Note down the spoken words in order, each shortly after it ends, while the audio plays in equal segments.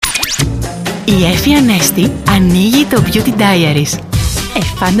Η Εφη Ανέστη ανοίγει το Beauty Diaries.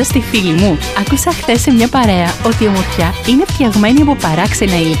 Φάνταστη φίλη μου, άκουσα χθες σε μια παρέα ότι η ομορφιά είναι φτιαγμένη από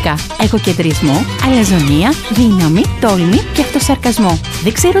παράξενα υλικά. Εγωκεντρισμό, αλαζονία, δύναμη, τόλμη και αυτοσαρκασμό.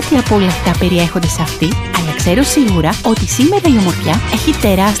 Δεν ξέρω τι από όλα αυτά περιέχονται σε αυτή, αλλά ξέρω σίγουρα ότι σήμερα η ομορφιά έχει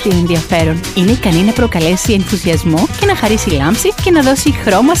τεράστιο ενδιαφέρον. Είναι ικανή να προκαλέσει ενθουσιασμό και να χαρίσει λάμψη και να δώσει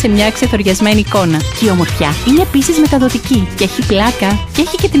χρώμα σε μια ξεθοριασμένη εικόνα. Και η ομορφιά είναι επίσης μεταδοτική και έχει πλάκα και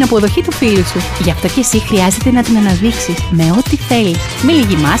έχει και την αποδοχή του φίλου σου. Γι' αυτό και εσύ χρειάζεται να την αναδείξεις με ό,τι θέλεις. Με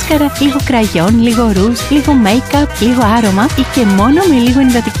λίγη μάσκαρα, λίγο κραγιόν, λίγο ρούζ, λίγο make-up, λίγο άρωμα ή και μόνο με λίγο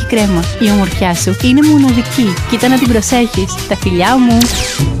ενυδατική κρέμα. Η ομορφιά σου είναι μοναδική. Κοίτα να την προσέχεις. Τα φιλιά μου!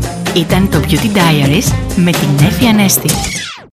 Ήταν το Beauty Diaries με την Εφη Ανέστη.